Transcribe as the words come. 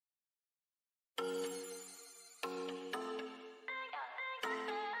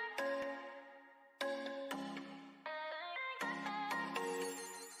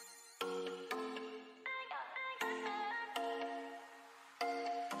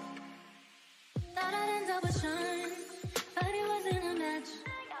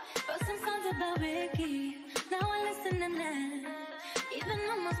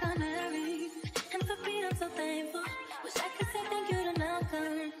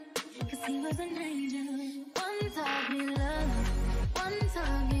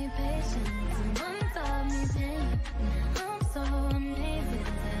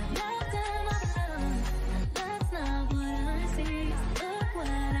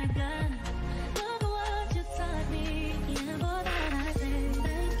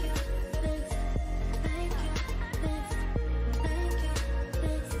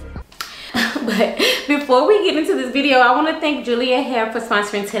But before we get into this video, I want to thank Julia Hair for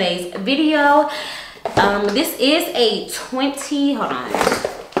sponsoring today's video. This is a 20, hold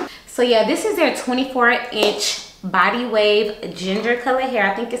on. So yeah, this is their 24-inch body wave ginger color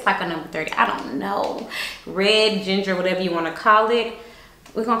hair. I think it's like a number 30. I don't know. Red, ginger, whatever you want to call it.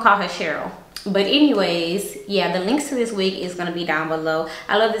 We're going to call her Cheryl. But anyways, yeah, the links to this wig is going to be down below.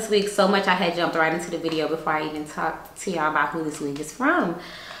 I love this wig so much I had jumped right into the video before I even talked to y'all about who this wig is from.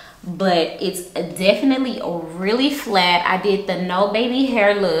 But it's definitely really flat. I did the no baby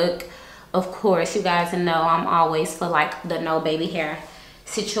hair look. Of course, you guys know I'm always for like the no baby hair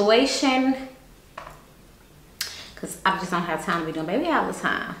situation, because I just don't have time to be doing baby hair all the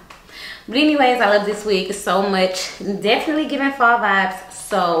time. But anyways, I love this wig so much. Definitely giving fall vibes.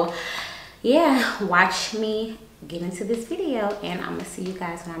 So yeah, watch me get into this video and I'm gonna see you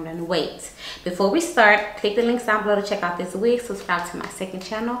guys when I'm done. Wait, before we start, click the links down below to check out this wig, subscribe to my second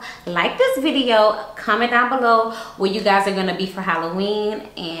channel, like this video, comment down below where you guys are gonna be for Halloween,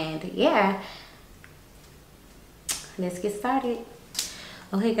 and yeah, let's get started.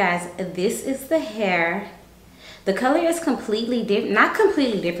 Okay guys, this is the hair. The color is completely different, not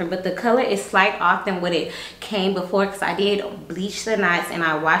completely different, but the color is slight off than what it came before, because I did bleach the knots and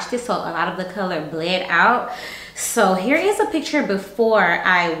I washed it, so a lot of the color bled out. So here is a picture before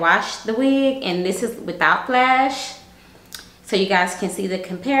I washed the wig, and this is without flash, so you guys can see the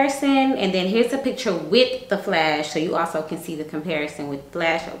comparison. And then here's a picture with the flash, so you also can see the comparison with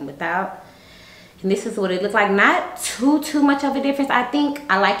flash and without. And this is what it looked like. Not too much of a difference. I think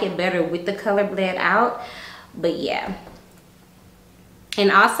I like it better with the color bled out. But yeah,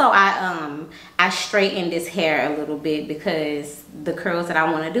 and also I straightened this hair a little bit because the curls that I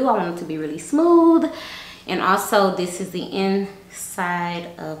want to do, I want them to be really smooth. And also this is the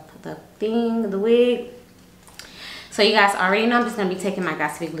inside of the thing, the wig. So you guys already know I'm just going to be taking my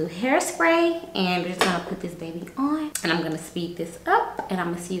Gossip Glue hairspray and we're just going to put this baby on, and I'm going to speed this up, and I'm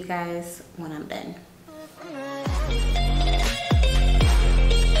going to see you guys when I'm done.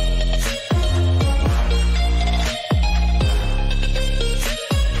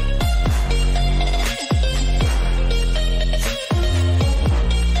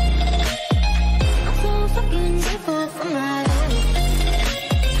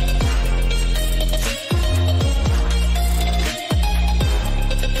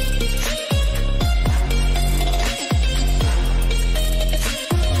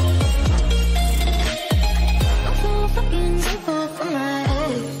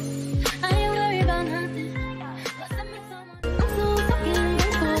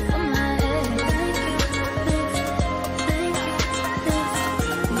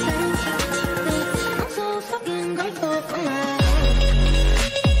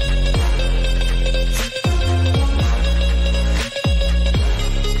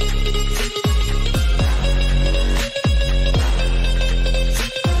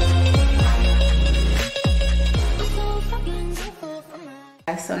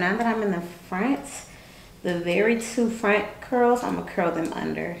 So now that I'm in the front, the very two front curls, I'm gonna curl them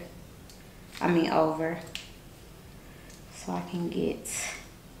over, so I can get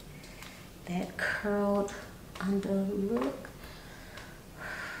that curled under look.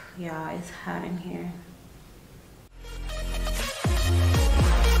 Y'all, it's hot in here.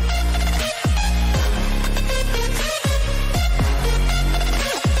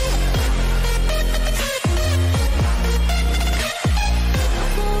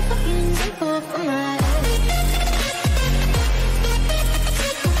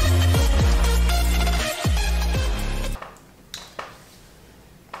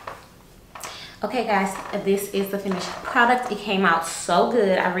 Okay guys, this is the finished product. It came out so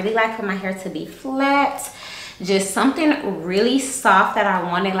good. I really like for my hair to be flat, just something really soft that I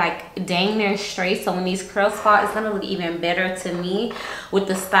wanted, like dang near straight, so when these curls fall, it's gonna look even better to me with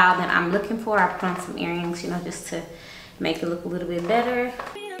the style that I'm looking for. I put on some earrings, you know, just to make it look a little bit better.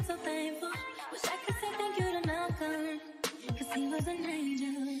 He was an angel.